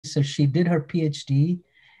research. She did her PhD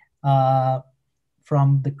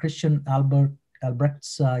from the Christian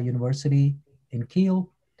Albrechts University in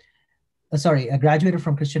Kiel. Graduated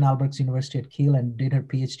from Christian Albrechts University at Kiel and did her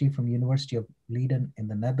PhD from University of Leiden in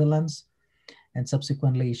the Netherlands. And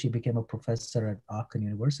subsequently, she became a professor at Aachen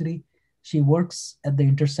University. She works at the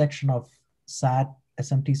intersection of SAT,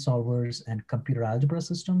 SMT solvers, and computer algebra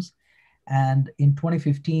systems. And in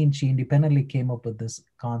 2015, she independently came up with this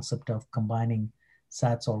concept of combining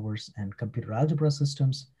SAT solvers and computer algebra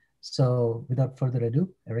systems. So without further ado,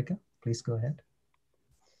 Erika, please go ahead.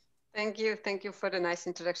 Thank you. Thank you for the nice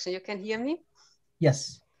introduction. You can hear me?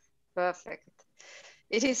 Yes. Perfect.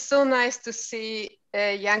 It is so nice to see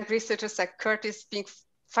young researchers like Curtis being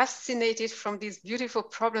fascinated from these beautiful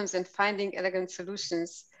problems and finding elegant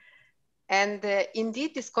solutions. And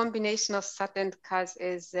indeed, this combination of SAT and CAS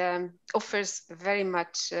offers very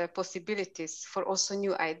much possibilities for also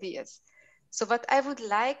new ideas. So what I would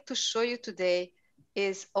like to show you today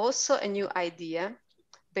is also a new idea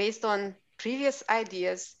based on previous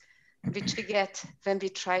ideas which we get when we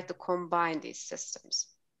try to combine these systems.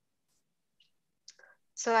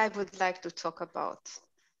 So I would like to talk about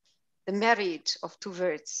the marriage of two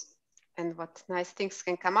words and what nice things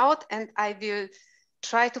can come out. And I will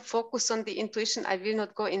try to focus on the intuition. I will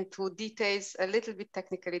not go into details, a little bit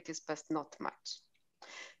technicalities, but not much.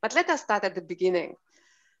 But let us start at the beginning.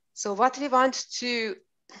 So what we want to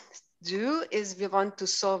do is we want to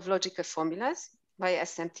solve logical formulas by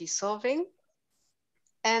SMT solving.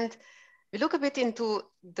 And we look a bit into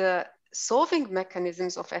the solving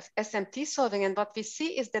mechanisms of SMT solving. And what we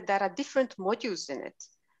see is that there are different modules in it.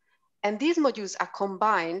 And these modules are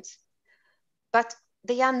combined, but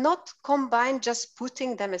they are not combined just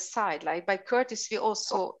putting them aside. Like by Curtis, we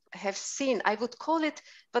also have seen, I would call it,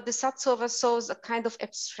 but the SAT solver solves a kind of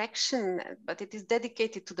abstraction, but it is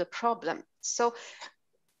dedicated to the problem. So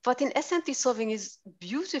what in SMT solving is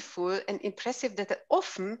beautiful and impressive that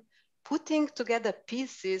often putting together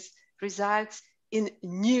pieces results in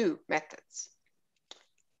new methods.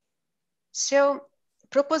 So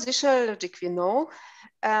propositional logic, we know.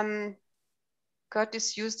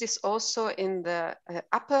 Curtis used this also in the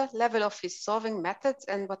upper level of his solving methods.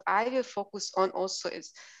 And what I will focus on also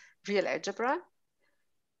is real algebra.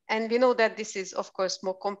 And we know that this is, of course,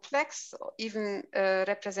 more complex. Even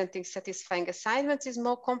representing satisfying assignments is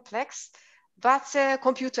more complex. But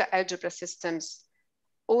computer algebra systems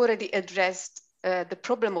already addressed the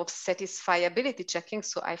problem of satisfiability checking.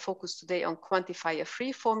 So I focus today on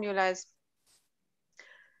quantifier-free formulas.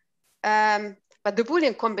 But the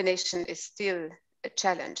Boolean combination is still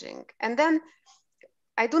challenging. And then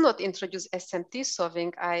I do not introduce SMT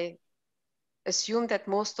solving. I assume that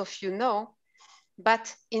most of you know,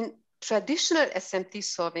 but in traditional SMT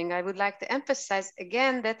solving, I would like to emphasize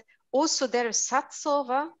again that also there is SAT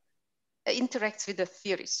solver interacts with the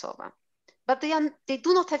theory solver, but they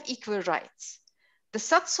do not have equal rights. The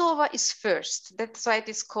SAT solver is first. That's why it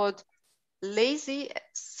is called lazy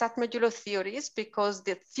SAT modular theories, because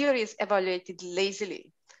the theory is evaluated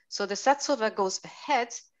lazily. So the SAT solver goes ahead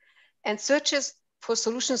and searches for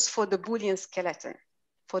solutions for the Boolean skeleton,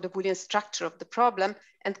 for the Boolean structure of the problem,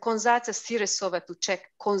 and consults a theory solver to check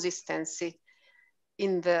consistency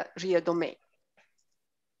in the real domain.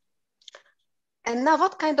 And now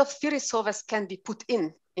what kind of theory solvers can be put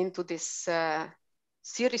into this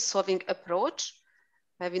theory solving approach?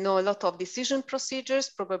 We know a lot of decision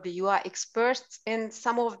procedures. Probably you are experts in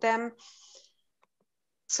some of them.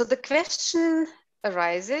 So the question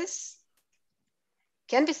arises,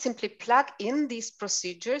 can we simply plug in these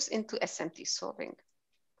procedures into SMT solving?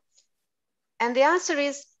 And the answer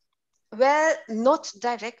is, well, not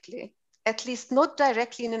directly, at least not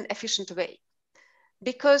directly in an efficient way,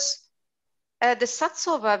 because the SAT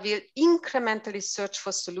solver will incrementally search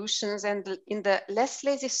for solutions, and in the less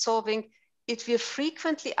lazy solving, it will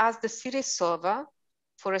frequently ask the theory solver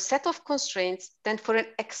for a set of constraints, then for an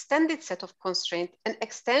extended set of constraints, an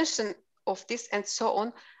extension of this, and so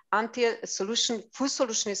on, until a solution, full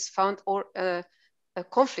solution is found or a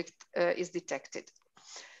conflict is detected.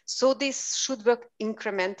 So this should work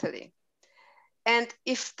incrementally. And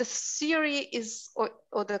if the theory is,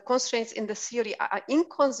 or the constraints in the theory are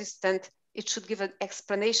inconsistent, it should give an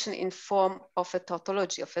explanation in form of a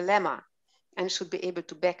tautology, of a lemma, and should be able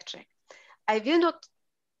to backtrack. I will not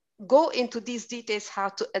go into these details how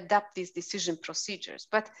to adapt these decision procedures,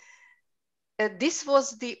 but this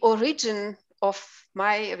was the origin of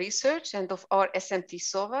my research and of our SMT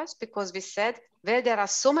solvers, because we said, well, there are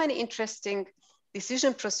so many interesting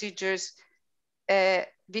decision procedures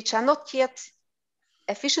which are not yet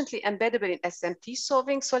efficiently embeddable in SMT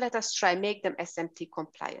solving, so let us try make them SMT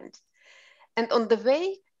compliant. And on the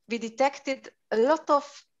way, we detected a lot of,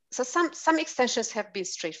 so some extensions have been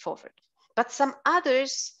straightforward, but some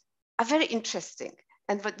others are very interesting.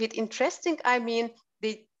 And with interesting, I mean,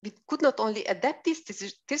 we could not only adapt these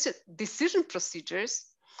decision procedures,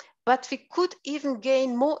 but we could even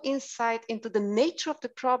gain more insight into the nature of the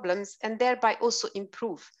problems and thereby also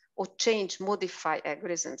improve or change, modify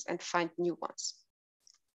algorithms and find new ones.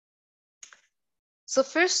 So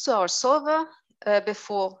first to our solver,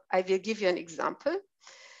 before I will give you an example.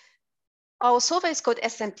 Our solver is called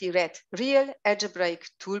SMT RED, Real Algebraic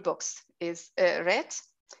Toolbox is RED.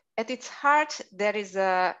 At its heart, there is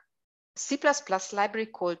a C++ library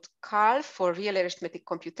called CARL for real arithmetic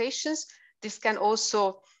computations. This can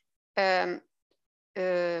also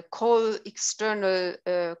call external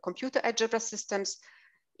computer algebra systems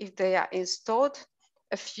if they are installed,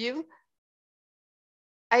 a few.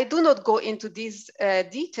 I do not go into these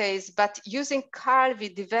details, but using CARL, we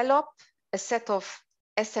develop a set of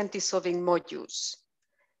SMT solving modules.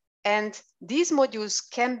 And these modules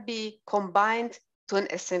can be combined to an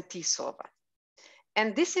SMT solver.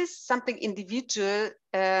 And this is something individual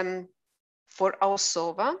for our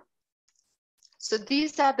solver. So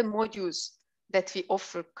these are the modules that we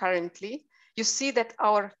offer currently. You see that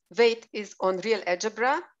our weight is on real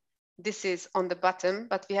algebra. This is on the bottom,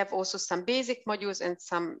 but we have also some basic modules and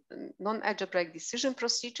some non-algebraic decision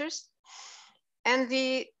procedures. And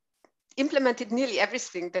we implemented nearly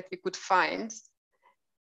everything that we could find.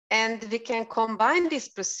 And we can combine these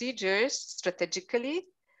procedures strategically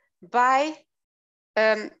by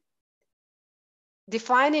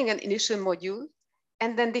defining an initial module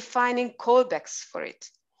and then defining callbacks for it.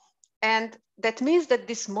 And that means that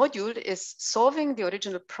this module is solving the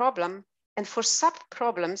original problem, and for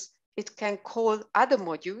sub-problems, it can call other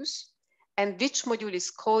modules, and which module is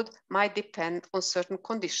called might depend on certain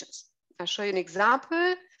conditions. I'll show you an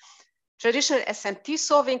example. Traditional SMT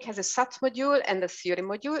solving has a SAT module and a theory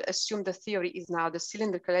module. Assume the theory is now the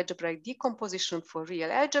cylindrical algebraic decomposition for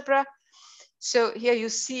real algebra. So here you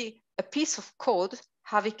see a piece of code,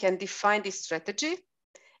 how we can define this strategy.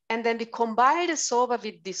 And then we combine the solver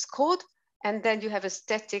with this code, and then you have a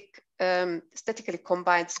statically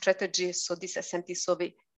combined strategy. So this SMT solver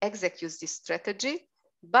executes this strategy,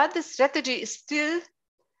 but the strategy is still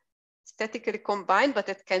statically combined, but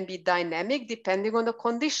it can be dynamic depending on the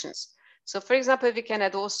conditions. So for example, we can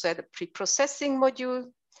also add a pre-processing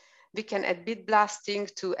module. We can add bit blasting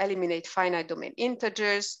to eliminate finite domain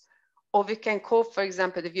integers, or we can call, for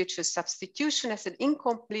example, the virtual substitution as an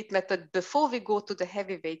incomplete method before we go to the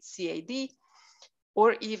heavyweight CAD,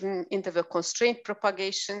 or even interval constraint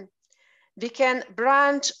propagation. We can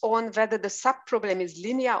branch on whether the sub-problem is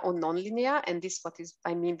linear or nonlinear, and this is what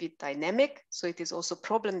I mean with dynamic. So it is also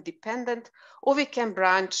problem dependent, or we can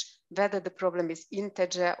branch whether the problem is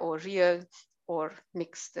integer or real, or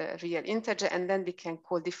mixed real integer, and then we can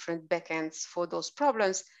call different backends for those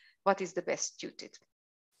problems, what is the best suited.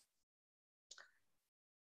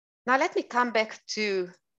 Now let me come back to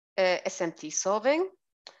SMT solving.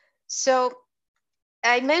 So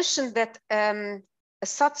I mentioned that a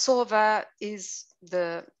SAT solver is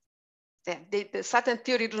the SAT and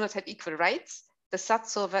theory do not have equal rights. The SAT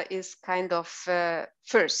solver is kind of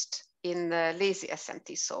first in lazy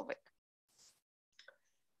SMT solving.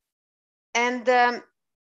 And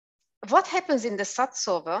what happens in the SAT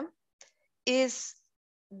solver is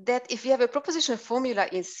that if you have a propositional formula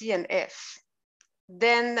in C and F,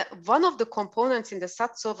 then one of the components in the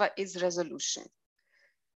SAT solver is resolution.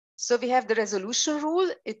 So we have the resolution rule.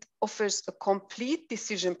 It offers a complete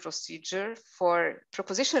decision procedure for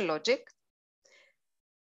propositional logic.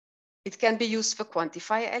 It can be used for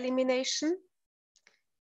quantifier elimination.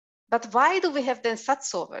 But why do we have then SAT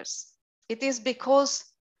solvers? It is because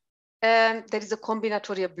there is a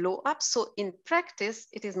combinatorial blow up. So in practice,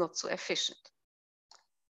 it is not so efficient.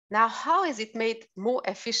 Now, how is it made more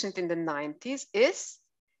efficient in the 90s is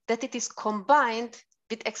that it is combined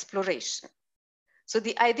with exploration. So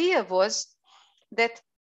the idea was that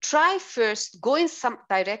try first, go in some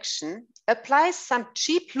direction, apply some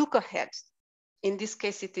cheap look ahead. In this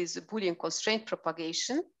case, it is a Boolean constraint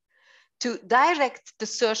propagation to direct the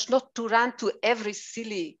search not to run to every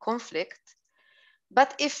silly conflict.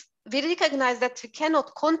 But if we recognize that we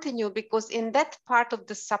cannot continue because in that part of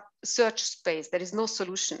the search space, there is no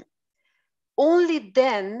solution, only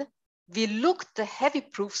then we look the heavy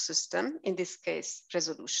proof system, in this case,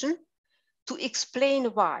 resolution, to explain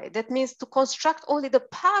why. That means to construct only the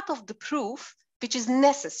part of the proof which is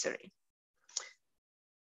necessary.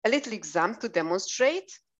 A little exam to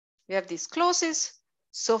demonstrate. We have these clauses.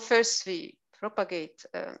 So first we propagate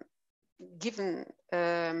given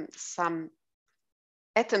some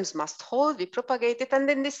atoms must hold, we propagate it, and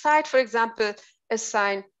then decide, for example,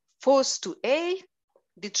 assign force to A.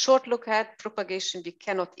 With short look at propagation, we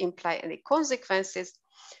cannot imply any consequences.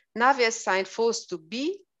 Now we assign force to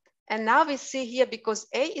B, and now we see here, because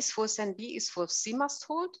A is force and B is force, C must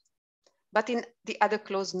hold, but in the other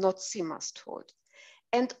clause, not C must hold.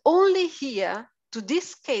 And only here, to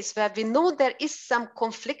this case where we know there is some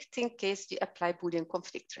conflicting case, we apply Boolean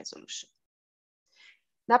conflict resolution.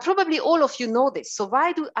 Now, probably all of you know this, so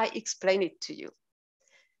why do I explain it to you?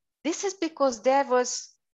 This is because there was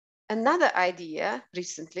another idea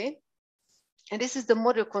recently, and this is the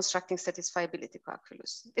model constructing satisfiability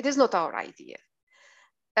calculus. It is not our idea,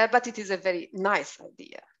 but it is a very nice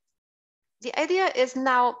idea. The idea is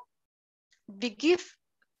now we give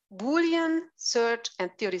Boolean search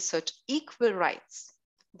and theory search equal rights.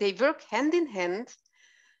 They work hand in hand,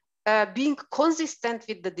 being consistent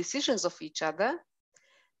with the decisions of each other.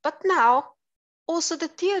 But now also the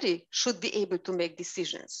theory should be able to make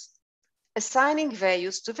decisions, assigning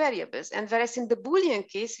values to variables. And whereas in the Boolean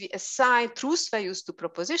case, we assign truth values to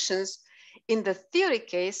propositions, in the theory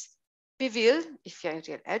case, we will, if you're in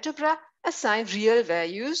real algebra, assign real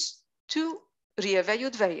values to real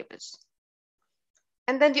valued variables.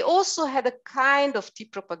 And then we also had a kind of T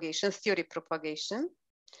propagation, theory propagation.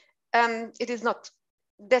 It is not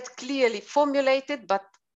that clearly formulated, but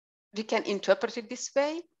we can interpret it this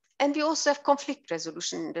way. And we also have conflict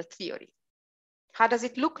resolution in the theory. How does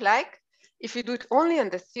it look like? If we do it only in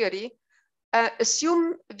the theory,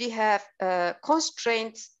 assume we have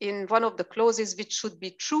constraints in one of the clauses which should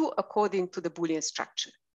be true according to the Boolean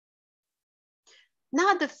structure.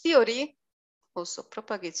 Now the theory also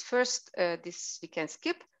propagates first, this we can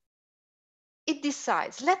skip. It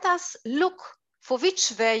decides, let us look for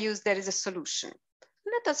which values there is a solution.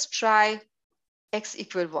 Let us try x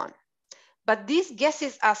equal 1. But these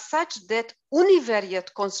guesses are such that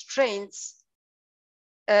univariate constraints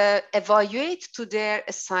evaluate to their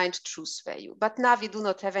assigned truth value. But now we do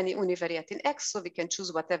not have any univariate in x, so we can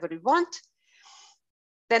choose whatever we want.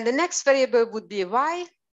 Then the next variable would be y.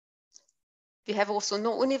 We have also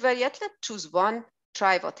no univariate. Let's choose 1,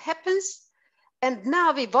 try what happens. And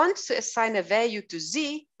now we want to assign a value to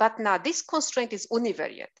z, but now this constraint is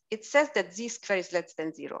univariate. It says that z squared is less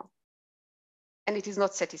than 0, and it is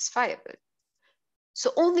not satisfiable.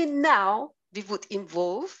 So only now we would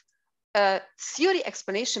involve a theory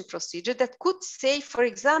explanation procedure that could say, for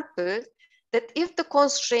example, that if the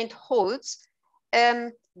constraint holds,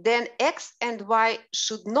 then x and y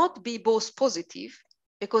should not be both positive,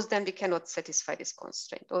 because then we cannot satisfy this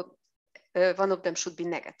constraint, or one of them should be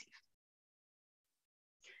negative.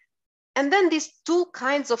 And then these two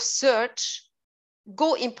kinds of search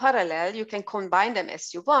go in parallel. You can combine them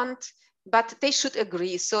as you want, but they should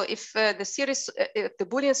agree. So if the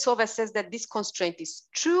Boolean solver says that this constraint is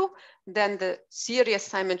true, then the theory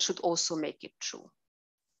assignment should also make it true.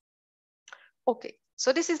 Okay,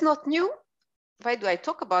 so this is not new. Why do I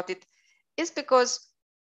talk about it? It's because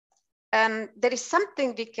there is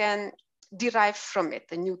something we can derive from it,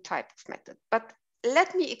 a new type of method. But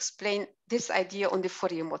let me explain this idea on the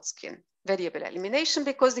Fourier-Motzkin variable elimination,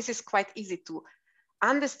 because this is quite easy to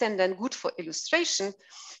understand and good for illustration.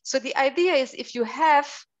 So the idea is, if you have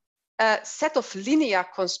a set of linear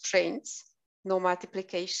constraints, no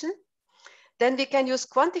multiplication, then we can use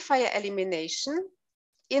quantifier elimination,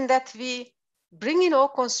 in that we bring in all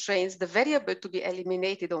constraints, the variable to be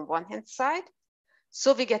eliminated on one hand side.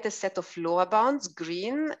 So we get a set of lower bounds,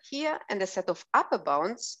 green here, and a set of upper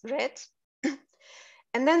bounds, red.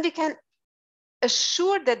 And then we can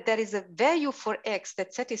assure that there is a value for x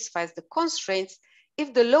that satisfies the constraints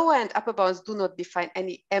if the lower and upper bounds do not define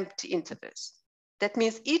any empty intervals. That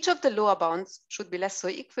means each of the lower bounds should be less or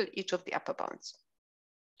equal each of the upper bounds.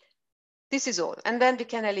 This is all. And then we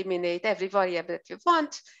can eliminate every variable that we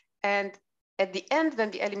want. And at the end,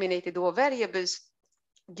 when we eliminated all variables,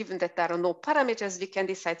 given that there are no parameters, we can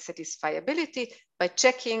decide satisfiability by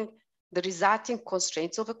checking the resulting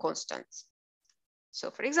constraints over constants. So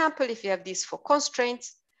for example, if you have these 4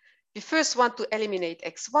 constraints, we first want to eliminate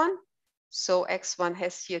x1. So x1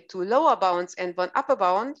 has here 2 lower bounds and 1 upper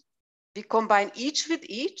bound. We combine each with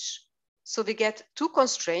each. So we get 2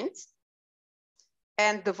 constraints.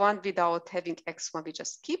 And the one without having x1, we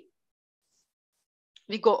just keep.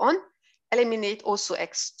 We go on, eliminate also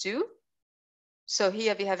x2. So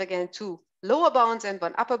here we have again 2 lower bounds and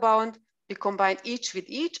 1 upper bound. We combine each with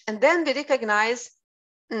each. And then we recognize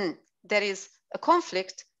there is a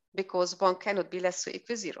conflict, because 1 cannot be less or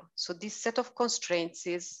equal 0. So this set of constraints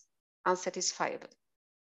is unsatisfiable.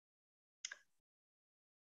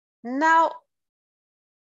 Now,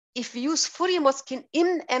 if we use Fourier-Motzkin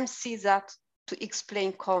in MCSAT to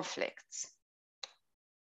explain conflicts.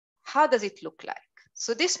 How does it look like?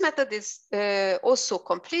 So this method is also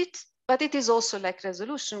complete, but it is also like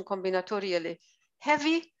resolution combinatorially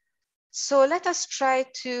heavy. So let us try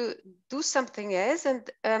to do something else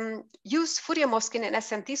and use Fourier-Motzkin and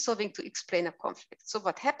SMT solving to explain a conflict. So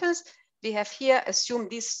what happens? We have here assumed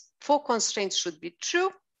these 4 constraints should be true.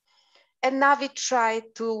 And now we try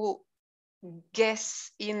to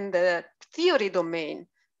guess in the theory domain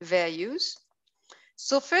values.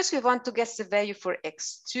 So first we want to guess the value for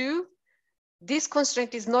x2. This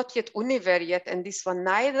constraint is not yet univariate and this one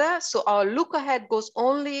neither. So our look ahead goes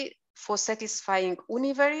only for satisfying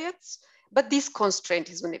univariates, but this constraint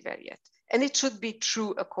is univariate and it should be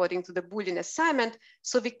true according to the Boolean assignment.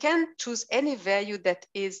 So we can choose any value that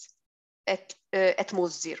is at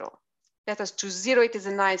most 0. Let us choose 0. It is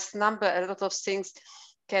a nice number. A lot of things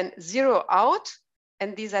can 0 out.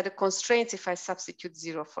 And these are the constraints if I substitute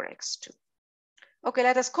 0 for x2. Okay,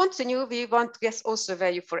 let us continue. We want to guess also a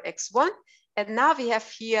value for x1. And now we have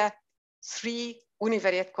here 3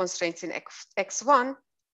 univariate constraints in x1.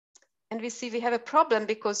 And we see we have a problem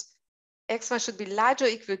because x1 should be larger or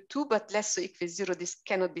equal to, but less or equal to 0. This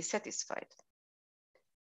cannot be satisfied.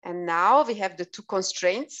 And now we have the 2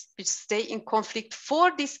 constraints which stay in conflict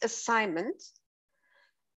for this assignment.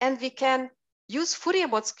 And we can use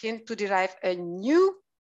Fourier-Motzkin to derive a new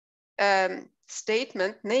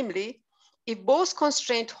statement, namely, if both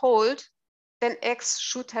constraints hold, then x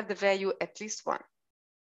should have the value at least 1.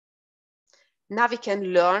 Now we can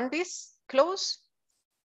learn this clause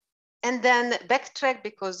and then backtrack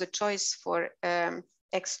because the choice for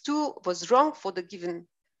x2 was wrong for the given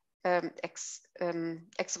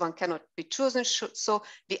x1 cannot be chosen. So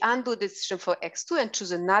we undo the decision for x2 and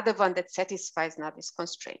choose another one that satisfies now this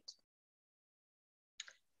constraint.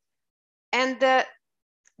 And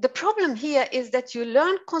the problem here is that you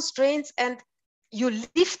learn constraints and you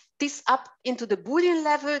lift this up into the Boolean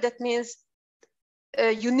level. That means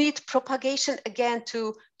you need propagation again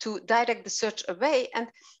to direct the search away. And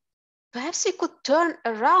perhaps we could turn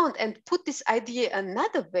around and put this idea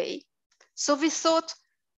another way. So we thought,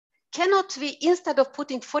 cannot we, instead of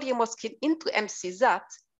putting Fourier-Motzkin into MCZ,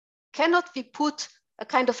 cannot we put a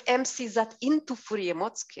kind of MCZ into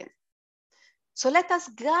Fourier-Motzkin? So let us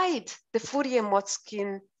guide the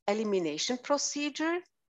Fourier-Motzkin elimination procedure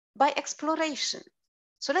by exploration.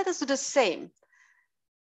 So let us do the same.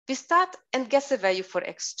 We start and guess a value for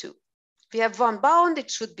x2. We have one bound, it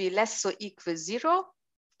should be less or equal 0.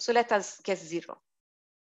 So let us guess 0.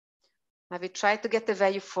 Now we try to get the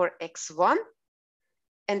value for x1.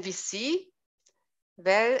 And we see,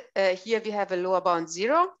 well, here we have a lower bound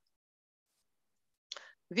 0.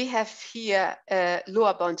 We have here a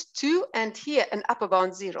lower bound 2 and here an upper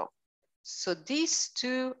bound 0. So these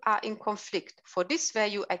 2 are in conflict. For this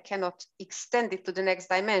value, I cannot extend it to the next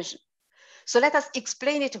dimension. So let us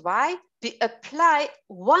explain it why. We apply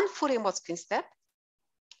one Fourier-Motzkin step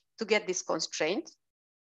to get this constraint.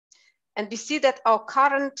 And we see that our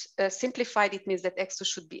current simplified, it means that x2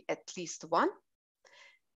 should be at least 1.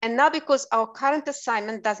 And now because our current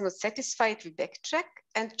assignment does not satisfy it, we backtrack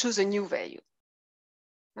and choose a new value.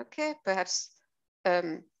 Okay, perhaps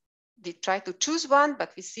we try to choose 1,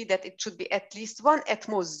 but we see that it should be at least 1, at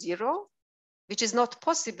most 0, which is not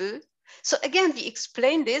possible. So again, we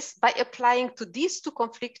explain this by applying to these 2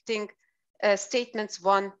 conflicting statements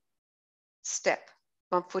one step,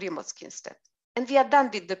 one Fourier-Motzkin step. And we are done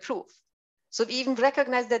with the proof. So we even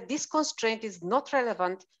recognize that this constraint is not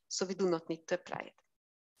relevant, so we do not need to apply it.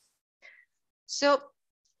 So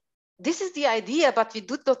this is the idea, but we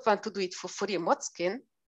do not want to do it for Fourier-Motzkin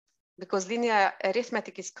because linear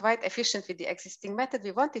arithmetic is quite efficient with the existing method.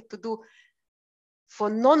 We want it to do for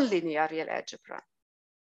nonlinear real algebra.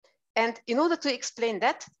 And in order to explain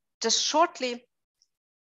that, just shortly,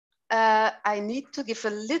 I need to give a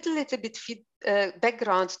little bit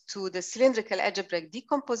background to the cylindrical algebraic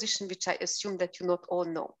decomposition, which I assume that you not all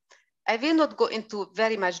know. I will not go into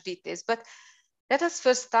very much details, but let us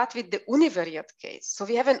first start with the univariate case. So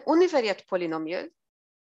we have an univariate polynomial,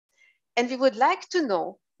 and we would like to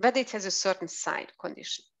know whether it has a certain sign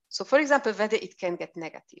condition. So for example, whether it can get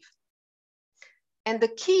negative. And the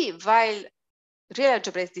key, while real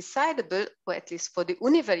algebra is decidable, or at least for the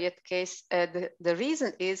univariate case, the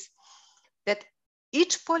reason is that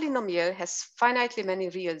each polynomial has finitely many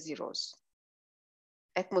real zeros,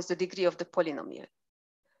 at most the degree of the polynomial.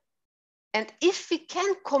 And if we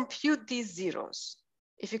can compute these zeros,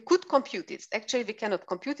 if we could compute it, actually we cannot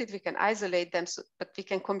compute it, we can isolate them, but we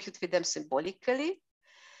can compute with them symbolically.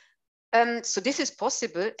 So this is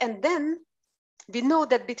possible. And then we know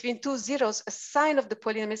that between 2 zeros, a sign of the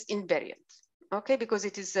polynomial is invariant. okay, because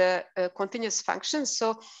it is a continuous function.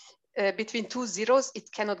 So between two zeros,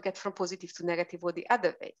 it cannot get from positive to negative or the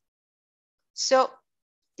other way. So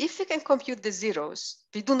if we can compute the zeros,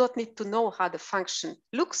 we do not need to know how the function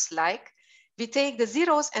looks like. We take the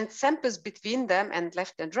zeros and samples between them and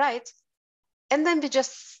left and right, and then we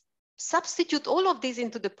just substitute all of these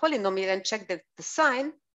into the polynomial and check the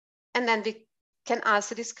sign, and then we can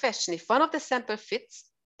answer this question. If one of the sample fits,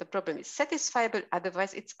 the problem is satisfiable,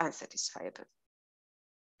 otherwise it's unsatisfiable.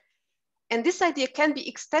 And this idea can be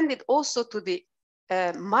extended also to the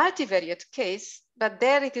multivariate case, but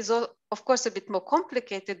there it is, of course, a bit more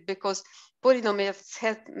complicated because polynomials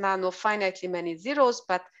have now no finitely many zeros,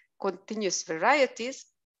 but continuous varieties,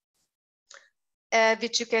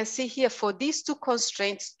 which you can see here for these two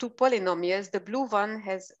constraints, two polynomials. The blue one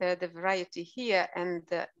has the variety here, and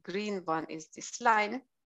the green one is this line.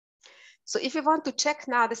 So if we want to check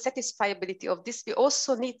now the satisfiability of this, we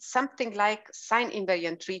also need something like sign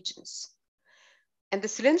invariant regions. And the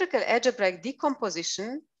cylindrical algebraic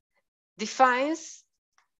decomposition defines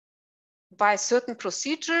by a certain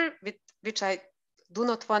procedure, which I do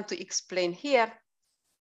not want to explain here,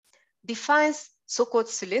 defines so-called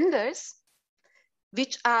cylinders,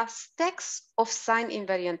 which are stacks of sign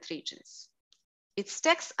invariant regions. It's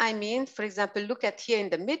stacks, I mean, for example, look at here in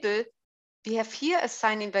the middle, we have here a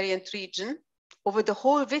sign invariant region over the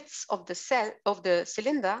whole width of the cell of the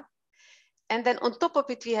cylinder. And then on top of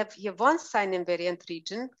it, we have here one sign invariant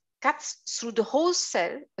region cuts through the whole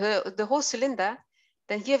cell, the whole cylinder.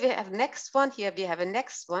 Then here we have next one, here we have a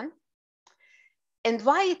next one. And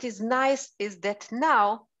why it is nice is that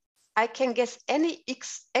now I can guess any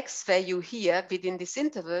x value here within this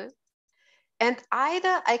interval, and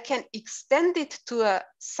either I can extend it to a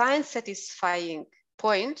sign satisfying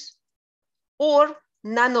point, or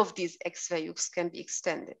none of these x values can be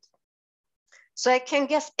extended. So I can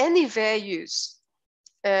guess any values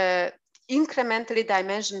incrementally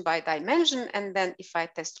dimension by dimension, and then if I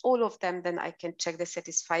test all of them, then I can check the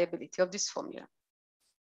satisfiability of this formula.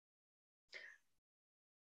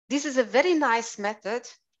 This is a very nice method,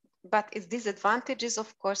 but its disadvantages,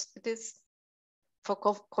 of course, it is for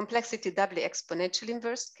complexity doubly exponential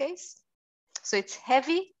inverse case. So it's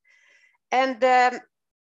heavy, and there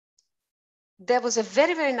was a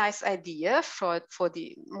very, very nice idea for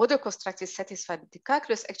the model constructed satisfiability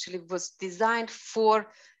calculus. Actually was designed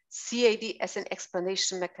for CAD as an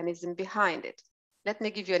explanation mechanism behind it. Let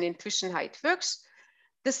me give you an intuition how it works.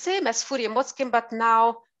 The same as Fourier-Motzkin, but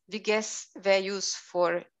now we guess values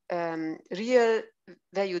for real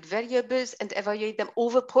valued variables and evaluate them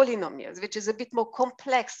over polynomials, which is a bit more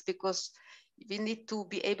complex because we need to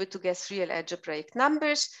be able to guess real algebraic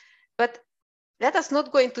numbers. But let us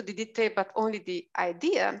not go into the detail, but only the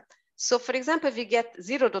idea. So for example, we get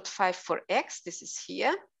 0.5 for x, this is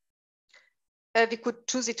here. We could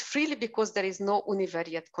choose it freely because there is no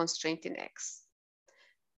univariate constraint in x.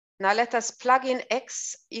 Now let us plug in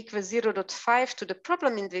x equals 0.5 to the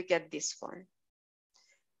problem and we get this one.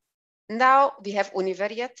 Now we have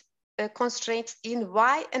univariate constraints in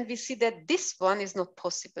y, and we see that this one is not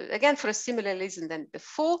possible. Again, for a similar reason than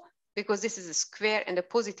before, because this is a square and a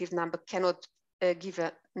positive number cannot give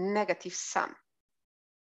a negative sum.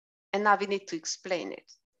 And now we need to explain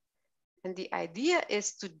it. And the idea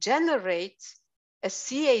is to generate a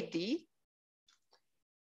CAD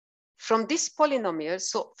from this polynomial.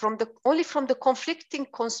 So only from the conflicting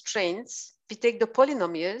constraints, we take the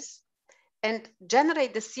polynomials and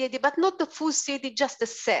generate the CAD, but not the full CAD, just a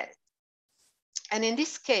cell. And in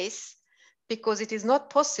this case, because it is not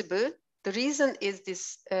possible, the reason is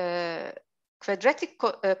this quadratic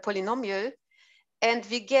polynomial, and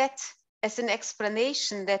we get as an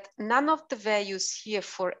explanation that none of the values here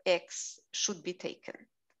for x should be taken.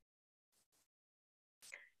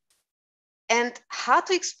 And how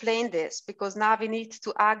to explain this? Because now we need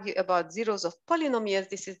to argue about zeros of polynomials.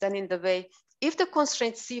 This is done in the way, if the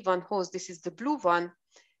constraint C1 holds, this is the blue one,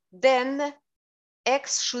 then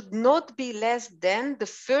x should not be less than the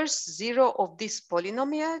first zero of this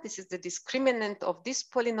polynomial. This is the discriminant of this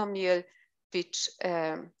polynomial, which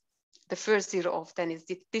the first zero of then is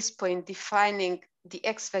this point defining the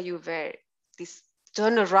x value where this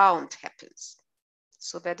turnaround happens.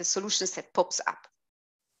 So where the solution set pops up.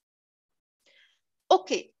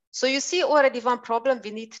 Okay, so you see already one problem.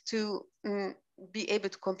 We need to be able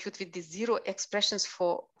to compute with these zero expressions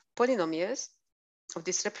for polynomials, of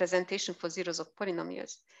this representation for zeros of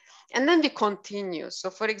polynomials. And then we continue. So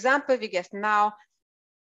for example, we get now,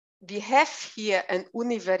 we have here an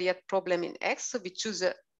univariate problem in x. So we choose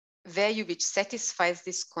a value which satisfies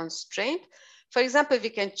this constraint. For example, we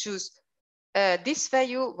can choose this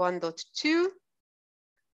value 1.2,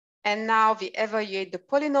 And now we evaluate the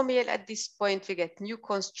polynomial at this point, we get new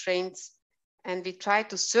constraints, and we try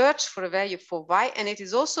to search for a value for y, and it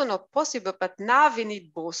is also not possible, but now we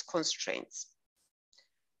need both constraints.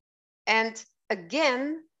 And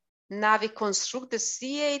again, now we construct the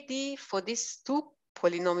CAD for these two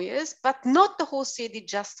polynomials, but not the whole CAD,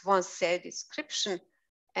 just one cell description.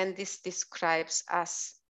 And this describes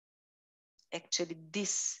us actually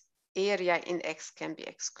this area in X can be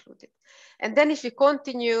excluded. And then if we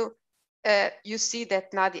continue, you see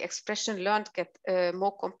that now the expression learned get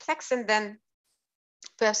more complex, and then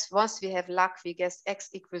first, once we have luck, we guess X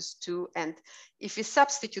equals 2, and if we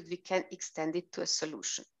substitute, we can extend it to a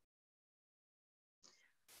solution.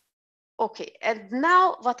 Okay, and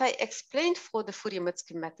now what I explained for the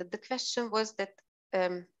Fourier-Motzki method, the question was that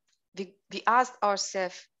we asked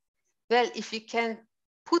ourselves, well, if we can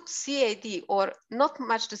put CAD, or not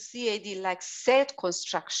much the CAD like cell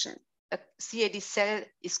construction, a CAD cell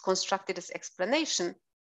is constructed as explanation.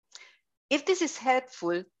 If this is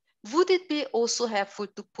helpful, would it be also helpful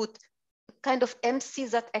to put kind of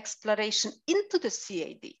MCZ exploration into the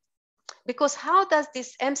CAD? Because how does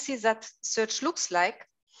this MCZ search looks like?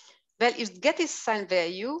 Well, it gets its sign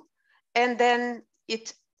value, and then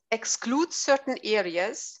it excludes certain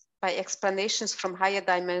areas by explanations from higher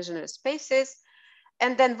dimensional spaces.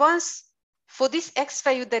 And then once for this X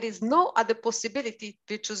value, there is no other possibility,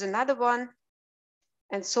 we choose another one.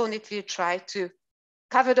 And so on, it will try to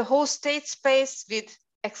cover the whole state space with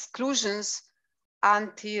exclusions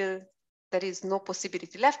until there is no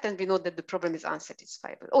possibility left, and we know that the problem is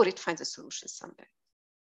unsatisfiable, or it finds a solution somewhere.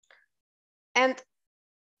 And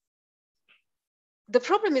the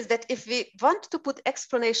problem is that if we want to put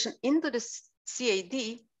explanation into the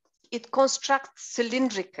CAD, it constructs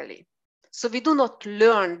cylindrically. So we do not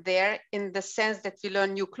learn there in the sense that we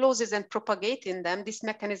learn new clauses and propagate in them. This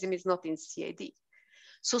mechanism is not in CAD.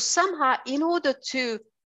 So somehow, in order to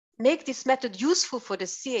make this method useful for the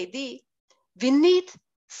CAD, we need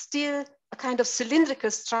still a kind of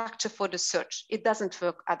cylindrical structure for the search. It doesn't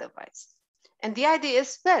work otherwise. And the idea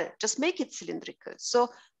is, well, just make it cylindrical. So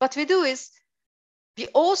what we do is we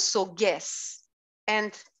also guess,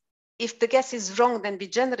 and if the guess is wrong, then we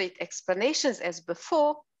generate explanations as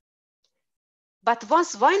before. But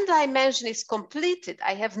once one dimension is completed,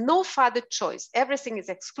 I have no further choice, everything is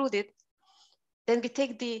excluded, then we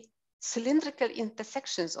take the cylindrical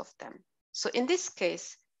intersections of them. So in this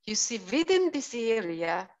case, you see within this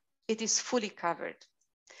area, it is fully covered.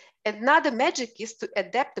 And now the magic is to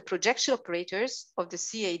adapt the projection operators of the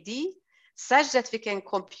CAD such that we can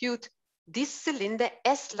compute this cylinder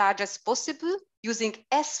as large as possible using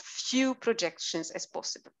as few projections as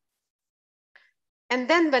possible. And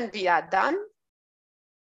then when we are done,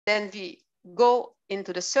 then we go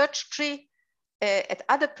into the search tree. At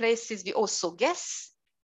other places, we also guess.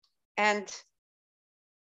 And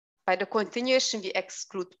by the continuation, we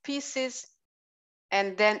exclude pieces.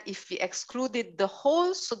 And then if we excluded the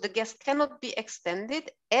whole, so the guess cannot be extended,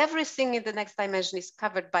 everything in the next dimension is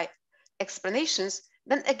covered by explanations,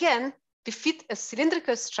 then again, we fit a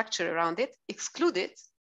cylindrical structure around it, exclude it,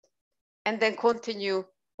 and then continue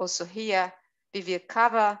also here. We will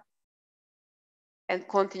cover and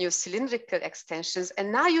continue cylindrical extensions.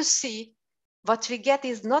 And now you see what we get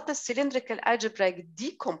is not a cylindrical algebraic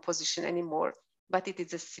decomposition anymore, but it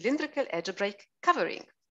is a cylindrical algebraic covering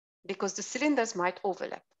because the cylinders might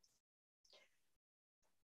overlap.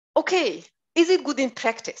 Okay, is it good in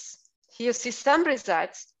practice? Here you see some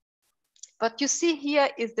results. What you see here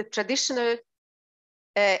is the traditional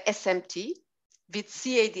SMT with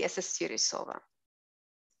CAD as a series solver.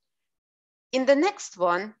 In the next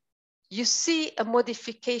one, you see a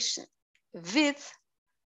modification with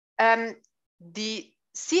the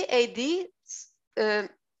CAD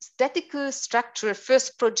statical structure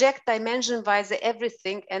first project dimension-wise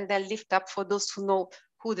everything and then lift up for those who know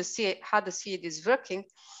how the CAD is working.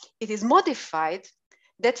 It is modified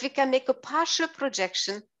that we can make a partial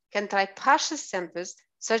projection, can try partial samples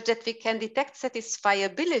such that we can detect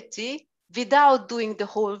satisfiability without doing the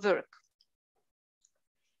whole work.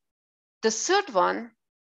 The third one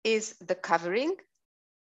is the covering,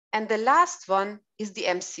 and the last one is the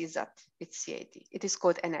MCZ with CAD. It is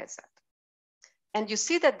called NLZ. And you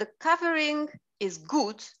see that the covering is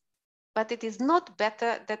good, but it is not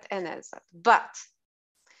better than NLZ. But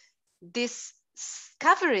this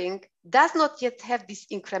covering does not yet have this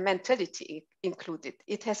incrementality included.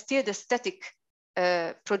 It has still the static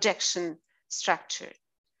projection structure.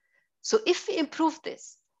 So if we improve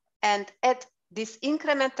this and add this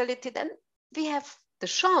incrementality, then we have the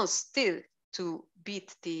chance still to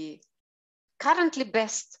beat the currently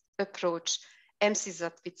best approach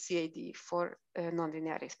MCZ with CAD for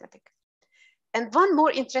nonlinear arithmetic. And one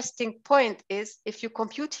more interesting point is if you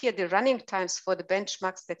compute here the running times for the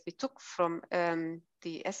benchmarks that we took from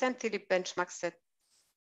the SMT benchmark set,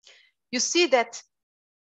 you see that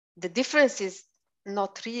the difference is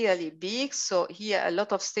not really big. So here a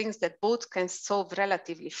lot of things that both can solve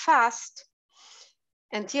relatively fast.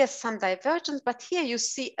 And here's some divergence, but here you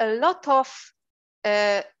see a lot of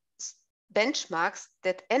benchmarks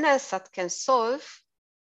that NLSAT can solve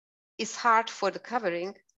is hard for the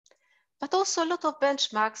covering, but also a lot of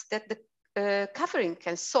benchmarks that the covering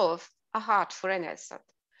can solve are hard for NLSAT.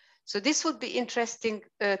 So this would be interesting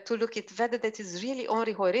to look at whether that is really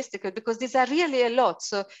only heuristical, because these are really a lot.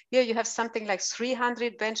 So here you have something like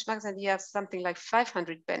 300 benchmarks and you have something like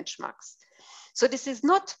 500 benchmarks. So this is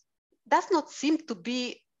not, does not seem to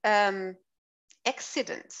be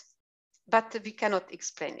accident, but we cannot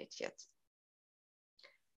explain it yet.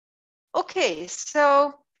 Okay,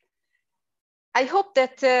 so I hope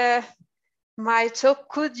that my talk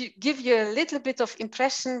could give you a little bit of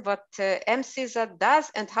impression what MCZ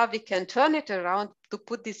does and how we can turn it around to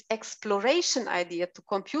put this exploration idea to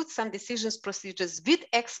compute some decisions procedures with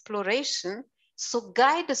exploration, so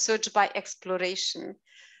guide the search by exploration,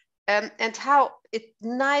 and how it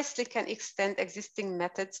nicely can extend existing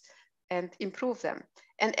methods and improve them.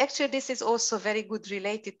 And actually this is also very good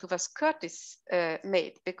related to what Curtis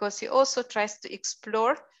made, because he also tries to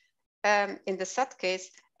explore in the SAT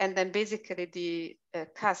case, and then basically the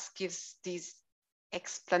CAS gives these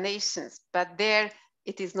explanations, but there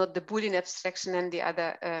it is not the Boolean abstraction and the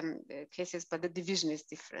other cases, but the division is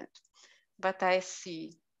different. But I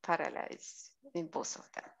see parallels in both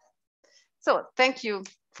of them. So thank you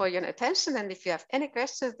for your attention. And if you have any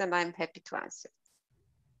questions, then I'm happy to answer.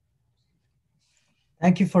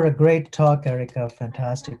 Thank you for a great talk, Erika.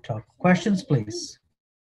 Fantastic talk. Questions, please.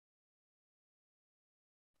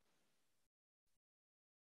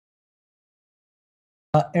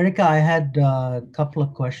 Erika, I had a couple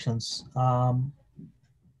of questions.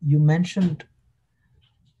 You mentioned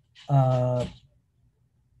that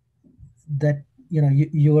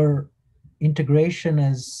your integration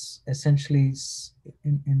is essentially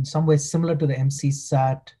in some ways similar to the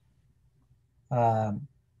MCSAT.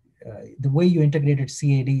 The way you integrated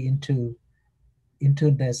CAD into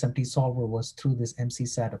the SMT solver was through this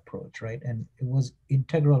MCSAT approach, right? And it was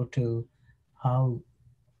integral to how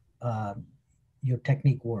your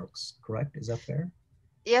technique works, correct? Is that fair?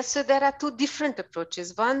 Yes, so there are two different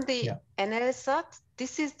approaches. One, the NLSAT.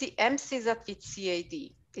 This is the MCSAT with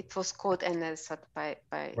CAD. It was called NLSAT by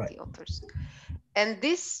the authors. And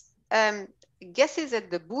this guesses at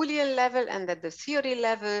the Boolean level and at the theory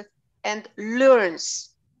level and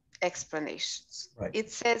learns explanations. Right.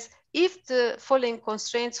 It says, if the following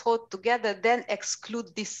constraints hold together, then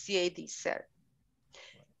exclude this CAD cell.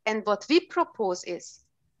 And what we propose is,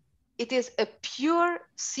 it is a pure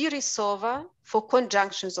series solver for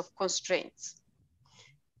conjunctions of constraints.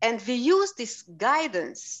 And we use this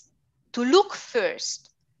guidance to look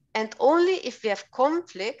first, and only if we have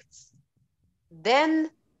conflicts, then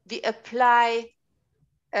we apply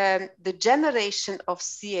the generation of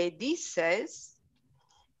CAD cells.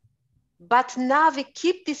 But now we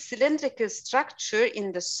keep this cylindrical structure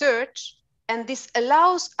in the search, and this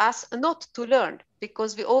allows us not to learn,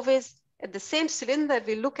 because we always, at the same cylinder,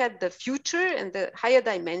 we look at the future and the higher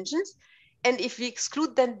dimensions, and if we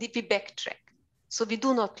exclude them, we backtrack. So we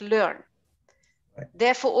do not learn. Right.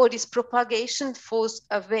 Therefore, all this propagation falls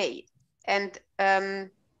away. And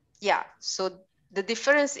so the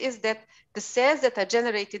difference is that the cells that are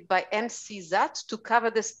generated by MCSAT to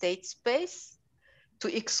cover the state space,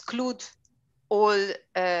 to exclude all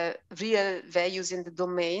real values in the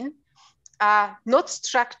domain, are not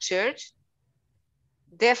structured.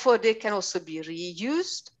 Therefore, they can also be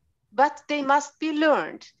reused, but they must be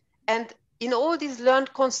learned. And in all these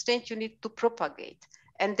learned constraints, you need to propagate.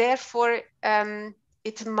 And therefore,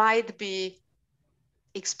 it might be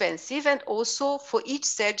expensive. And also for each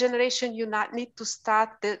cell generation, you need to start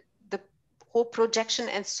the whole projection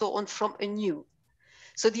and so on from anew.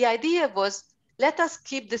 So the idea was, let us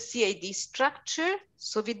keep the CAD structure.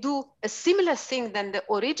 So we do a similar thing than the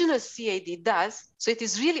original CAD does. So it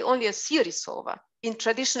is really only a series solver in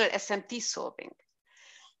traditional SMT solving.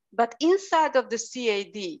 But inside of the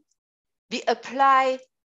CAD, we apply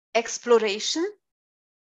exploration,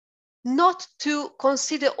 not to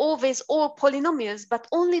consider always all polynomials, but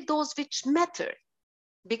only those which matter.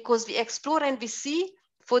 Because we explore and we see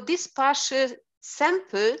for this partial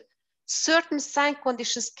sample, certain sign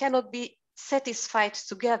conditions cannot be satisfied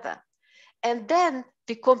together. And then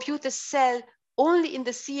we compute a cell only in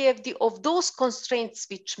the CFD of those constraints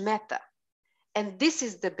which matter. And this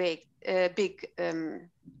is the big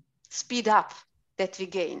speed up that we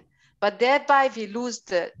gain. But thereby we lose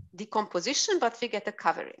the decomposition, but we get a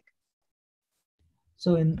covering.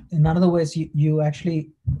 So in other ways, you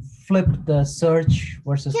actually flipped the search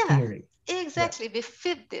versus theory. Exactly, we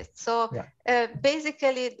fit this. So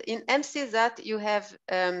basically in MCZ, you have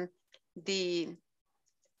the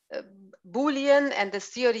Boolean and the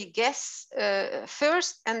theory guess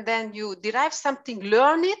first, and then you derive something,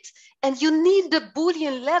 learn it, and you need the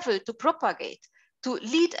Boolean level to propagate, to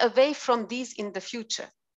lead away from these in the future.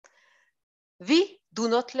 We do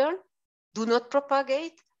not learn, do not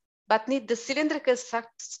propagate, but need the cylindrical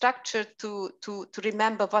structure to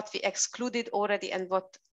remember what we excluded already and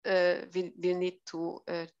what we need to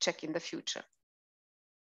check in the future.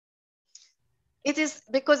 It is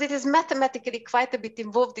because it is mathematically quite a bit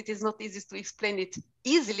involved. It is not easy to explain it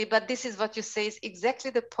easily, but this is what you say is exactly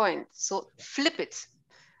the point. So flip it.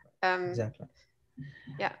 Exactly.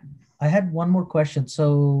 Yeah. I had one more question.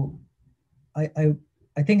 So I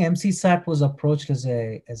think MCSAT was approached as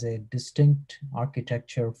a distinct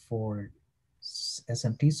architecture for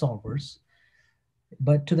SMT solvers,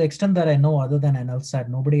 but to the extent that I know, other than NLSAT,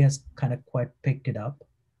 nobody has kind of quite picked it up.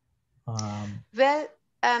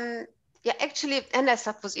 Yeah, actually,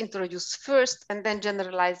 NLSAT was introduced first and then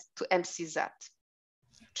generalized to MCSAT.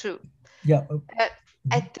 True. Yeah.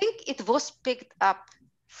 I think it was picked up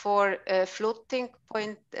for floating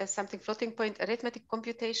point, floating point arithmetic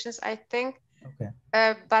computations, I think. Okay.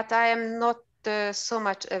 But I am not so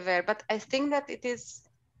much aware. But I think that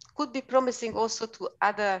could be promising also to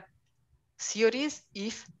other theories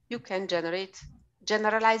if you can generate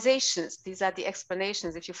generalizations. These are the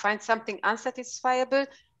explanations. If you find something unsatisfiable,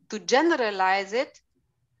 to generalize it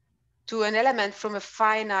to an element from a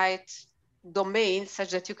finite domain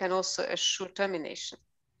such that you can also assure termination.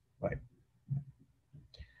 Right.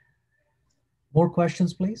 More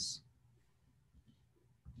questions, please?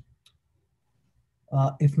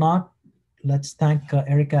 If not, let's thank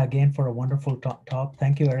Erika again for a wonderful talk.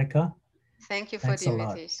 Thank you, Erika. Thank you for Thanks the a lot.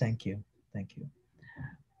 invitation. Thank you. Thank you.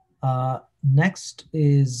 Next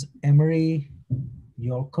is Emery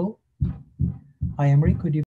Yolko. Hi, Emery. Could you